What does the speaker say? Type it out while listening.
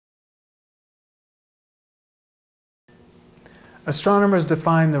Astronomers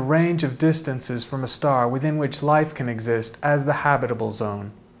define the range of distances from a star within which life can exist as the habitable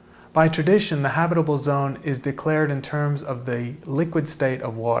zone. By tradition, the habitable zone is declared in terms of the liquid state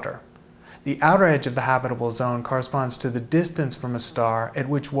of water. The outer edge of the habitable zone corresponds to the distance from a star at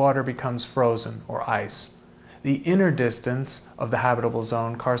which water becomes frozen or ice. The inner distance of the habitable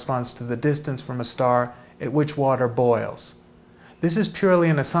zone corresponds to the distance from a star at which water boils. This is purely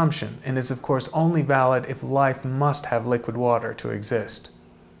an assumption and is of course only valid if life must have liquid water to exist.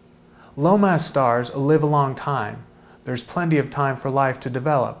 Low-mass stars live a long time. There's plenty of time for life to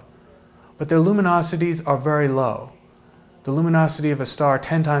develop, but their luminosities are very low. The luminosity of a star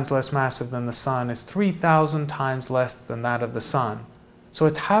 10 times less massive than the Sun is 3,000 times less than that of the Sun, so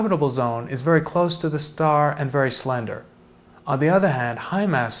its habitable zone is very close to the star and very slender. On the other hand,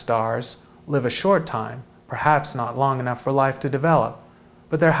 high-mass stars live a short time, perhaps not long enough for life to develop,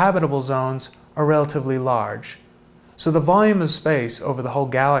 but their habitable zones are relatively large. So the volume of space over the whole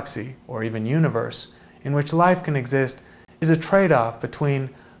galaxy, or even universe, in which life can exist is a trade-off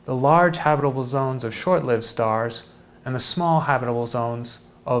between the large habitable zones of short-lived stars and the small habitable zones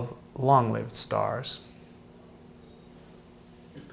of long-lived stars.